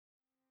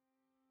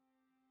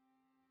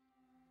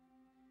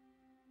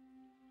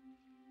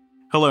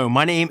Hello,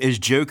 my name is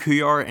Joe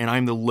Cuyar, and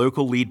I'm the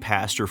local lead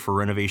pastor for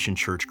Renovation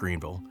Church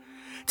Greenville.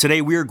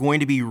 Today we are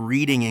going to be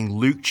reading in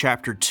Luke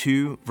chapter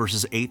 2,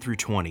 verses 8 through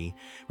 20,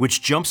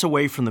 which jumps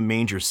away from the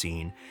manger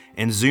scene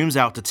and zooms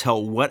out to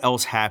tell what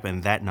else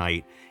happened that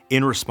night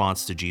in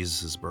response to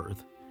Jesus'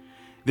 birth.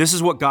 This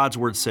is what God's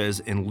word says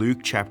in Luke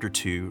chapter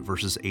 2,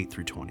 verses 8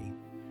 through 20.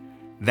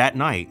 That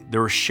night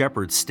there were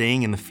shepherds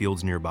staying in the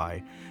fields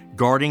nearby,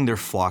 guarding their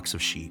flocks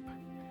of sheep.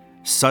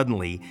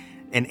 Suddenly,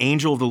 an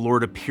angel of the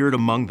Lord appeared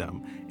among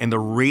them, and the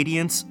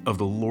radiance of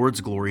the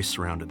Lord's glory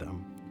surrounded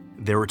them.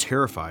 They were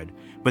terrified,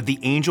 but the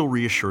angel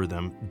reassured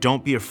them.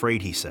 "Don't be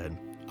afraid," he said.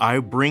 "I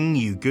bring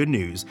you good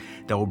news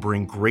that will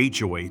bring great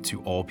joy to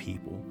all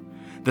people.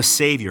 The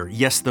Savior,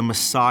 yes, the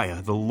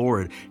Messiah, the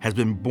Lord, has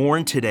been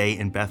born today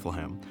in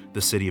Bethlehem, the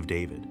city of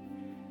David.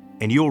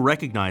 And you'll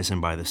recognize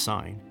him by this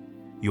sign.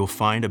 You'll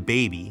find a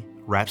baby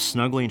wrapped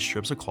snugly in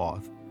strips of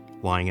cloth,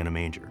 lying in a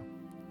manger."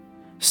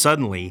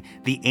 Suddenly,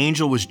 the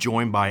angel was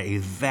joined by a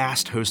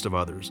vast host of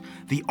others,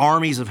 the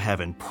armies of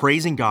heaven,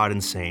 praising God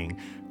and saying,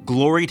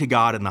 "Glory to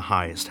God in the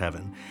highest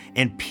heaven,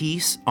 and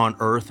peace on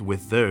earth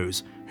with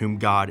those whom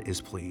God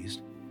is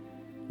pleased."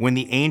 When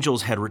the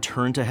angels had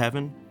returned to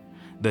heaven,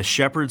 the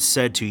shepherds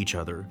said to each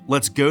other,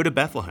 "Let's go to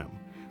Bethlehem.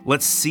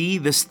 Let's see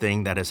this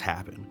thing that has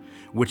happened,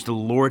 which the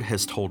Lord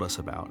has told us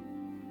about."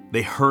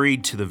 They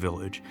hurried to the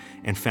village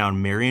and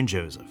found Mary and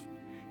Joseph,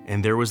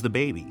 and there was the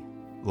baby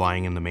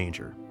lying in the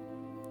manger.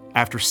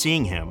 After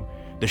seeing him,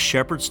 the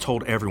shepherds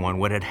told everyone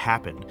what had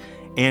happened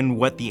and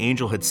what the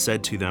angel had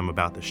said to them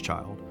about this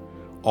child.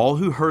 All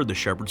who heard the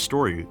shepherd's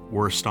story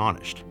were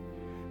astonished,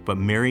 but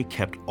Mary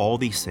kept all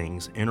these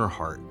things in her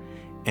heart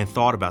and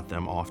thought about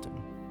them often.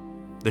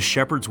 The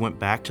shepherds went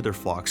back to their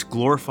flocks,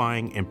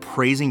 glorifying and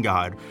praising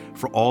God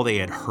for all they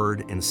had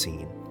heard and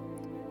seen.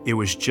 It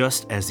was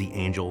just as the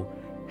angel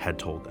had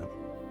told them.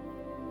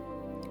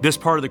 This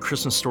part of the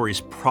Christmas story is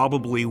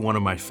probably one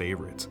of my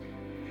favorites.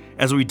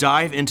 As we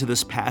dive into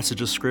this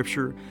passage of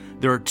scripture,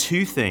 there are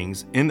two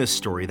things in this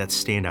story that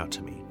stand out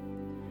to me.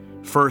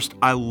 First,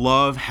 I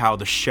love how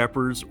the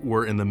shepherds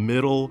were in the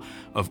middle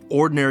of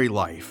ordinary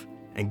life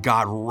and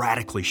God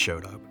radically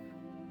showed up.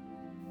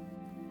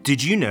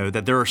 Did you know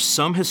that there are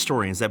some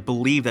historians that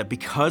believe that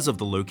because of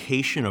the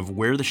location of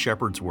where the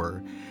shepherds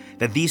were,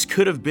 that these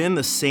could have been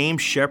the same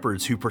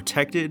shepherds who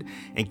protected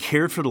and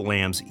cared for the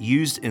lambs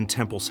used in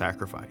temple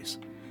sacrifice?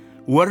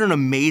 What an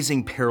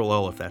amazing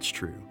parallel if that's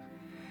true.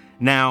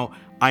 Now,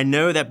 I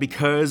know that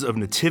because of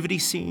nativity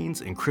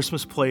scenes and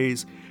Christmas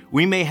plays,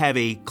 we may have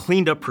a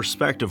cleaned up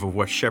perspective of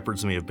what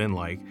shepherds may have been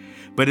like,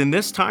 but in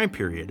this time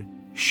period,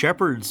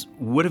 shepherds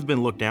would have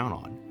been looked down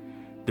on.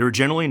 They were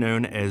generally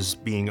known as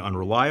being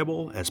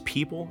unreliable as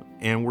people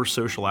and were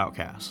social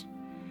outcasts.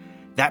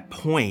 That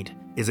point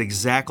is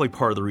exactly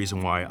part of the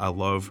reason why I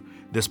love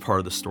this part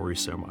of the story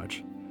so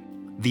much.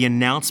 The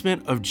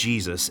announcement of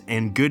Jesus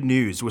and good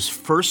news was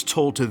first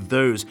told to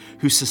those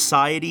whose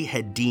society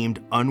had deemed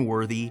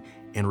unworthy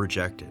and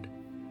rejected.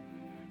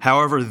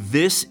 However,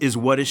 this is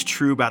what is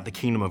true about the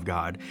kingdom of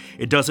God.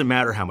 It doesn't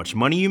matter how much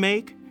money you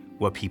make,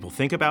 what people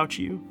think about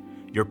you,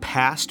 your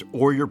past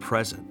or your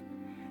present.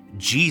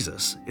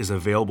 Jesus is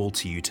available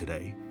to you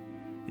today.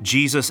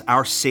 Jesus,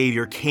 our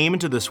Savior, came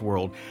into this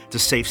world to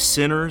save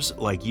sinners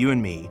like you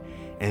and me,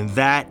 and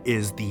that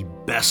is the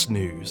best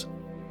news.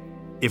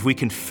 If we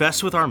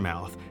confess with our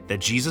mouth that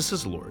Jesus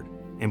is Lord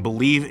and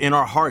believe in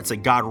our hearts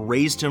that God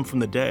raised him from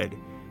the dead,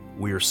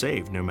 we are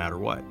saved no matter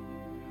what.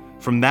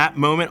 From that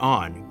moment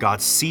on, God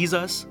sees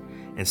us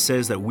and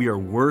says that we are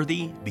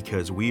worthy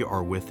because we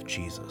are with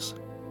Jesus.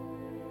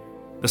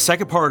 The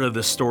second part of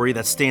this story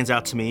that stands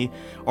out to me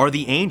are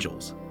the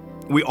angels.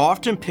 We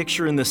often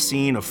picture in the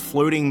scene a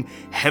floating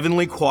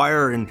heavenly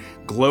choir and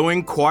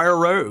glowing choir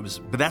robes,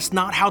 but that's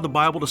not how the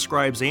Bible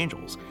describes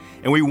angels.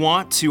 And we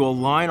want to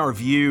align our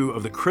view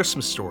of the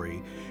Christmas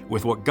story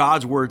with what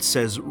God's word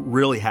says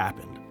really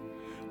happened.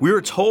 We are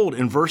told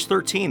in verse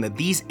 13 that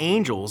these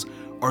angels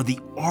are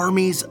the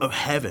armies of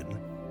heaven.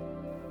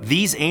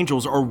 These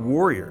angels are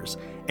warriors,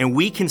 and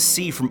we can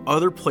see from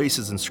other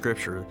places in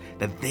Scripture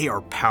that they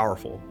are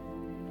powerful.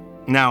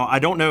 Now, I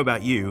don't know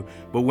about you,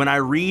 but when I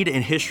read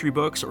in history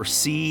books or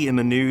see in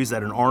the news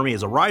that an army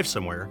has arrived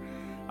somewhere,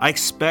 I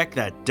expect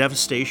that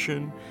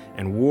devastation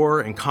and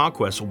war and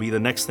conquest will be the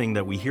next thing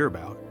that we hear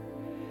about.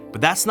 But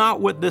that's not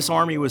what this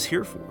army was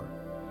here for.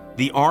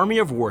 The army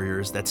of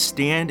warriors that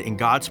stand in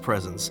God's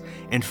presence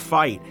and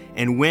fight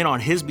and win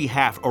on his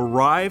behalf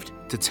arrived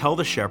to tell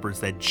the shepherds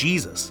that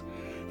Jesus,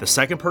 the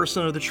second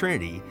person of the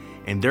Trinity,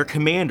 and their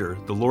commander,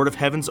 the Lord of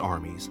Heaven's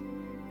armies,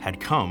 had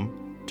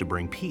come to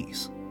bring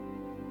peace.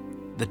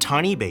 The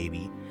tiny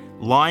baby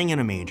lying in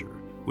a manger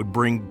would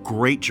bring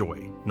great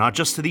joy, not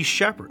just to these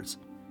shepherds,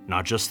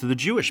 not just to the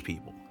Jewish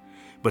people,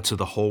 but to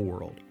the whole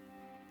world.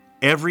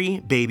 Every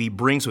baby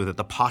brings with it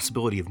the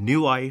possibility of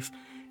new life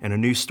and a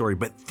new story,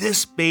 but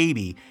this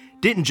baby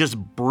didn't just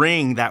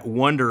bring that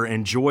wonder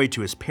and joy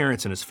to his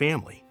parents and his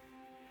family.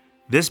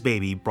 This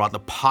baby brought the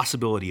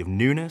possibility of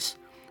newness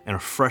and a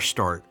fresh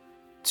start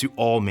to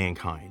all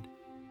mankind.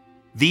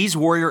 These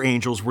warrior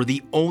angels were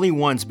the only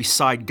ones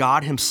beside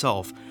God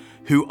himself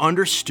who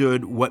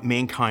understood what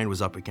mankind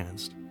was up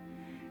against.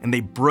 And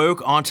they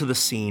broke onto the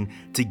scene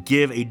to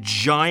give a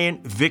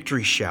giant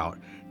victory shout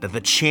that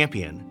the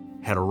champion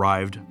had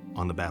arrived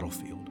on the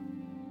battlefield.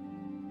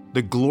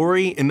 The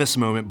glory in this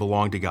moment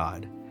belonged to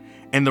God,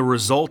 and the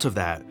result of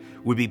that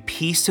would be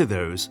peace to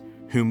those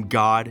whom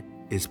God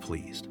is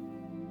pleased.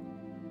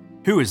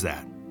 Who is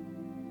that?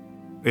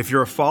 If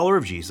you're a follower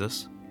of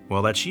Jesus,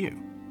 well, that's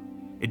you.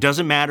 It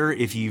doesn't matter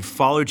if you've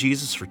followed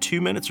Jesus for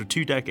 2 minutes or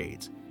 2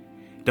 decades.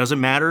 It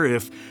doesn't matter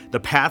if the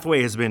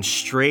pathway has been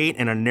straight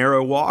and a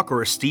narrow walk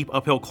or a steep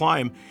uphill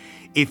climb.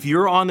 If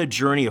you're on the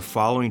journey of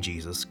following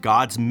Jesus,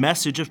 God's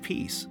message of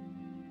peace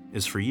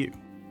is for you.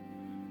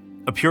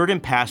 A Puritan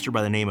pastor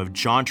by the name of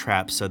John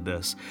Trapp said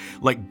this: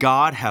 "Let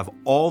God have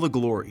all the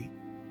glory,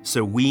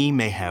 so we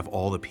may have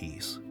all the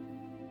peace."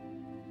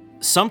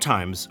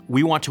 Sometimes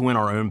we want to win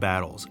our own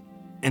battles,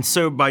 and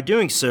so by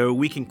doing so,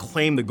 we can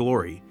claim the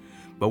glory.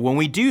 But when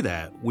we do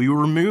that, we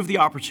remove the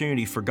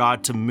opportunity for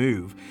God to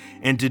move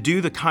and to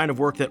do the kind of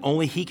work that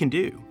only He can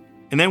do.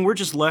 And then we're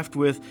just left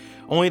with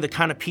only the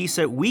kind of peace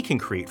that we can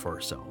create for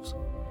ourselves.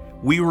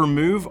 We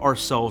remove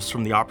ourselves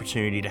from the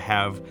opportunity to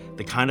have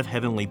the kind of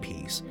heavenly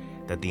peace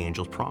that the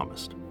angels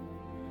promised.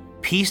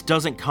 Peace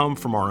doesn't come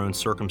from our own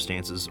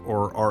circumstances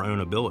or our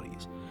own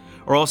abilities,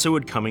 or else it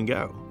would come and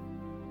go.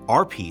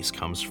 Our peace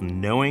comes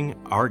from knowing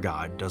our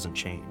God doesn't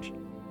change.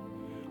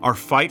 Our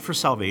fight for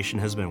salvation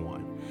has been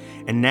won.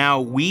 And now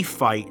we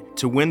fight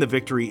to win the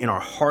victory in our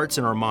hearts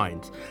and our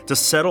minds, to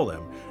settle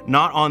them,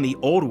 not on the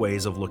old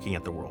ways of looking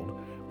at the world,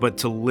 but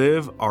to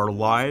live our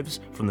lives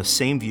from the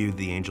same view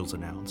the angels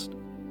announced.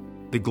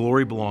 The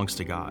glory belongs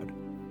to God,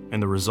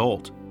 and the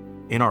result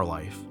in our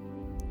life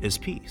is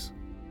peace.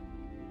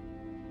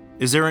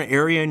 Is there an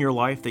area in your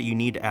life that you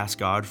need to ask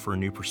God for a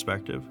new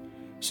perspective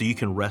so you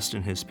can rest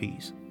in His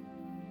peace?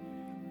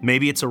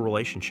 Maybe it's a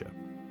relationship,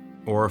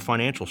 or a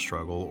financial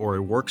struggle, or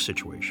a work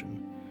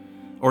situation,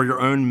 or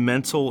your own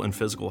mental and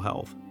physical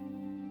health.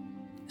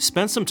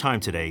 Spend some time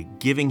today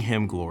giving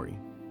Him glory,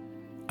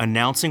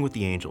 announcing with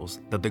the angels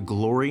that the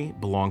glory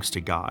belongs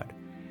to God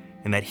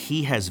and that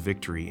He has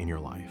victory in your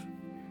life,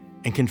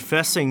 and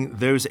confessing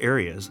those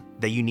areas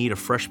that you need a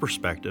fresh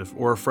perspective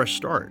or a fresh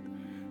start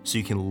so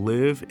you can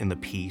live in the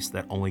peace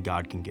that only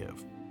God can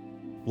give.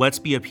 Let's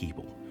be a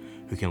people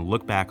who can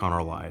look back on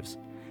our lives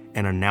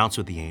and announce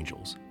with the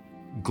angels,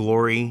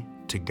 "Glory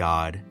to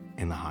God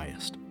in the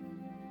highest."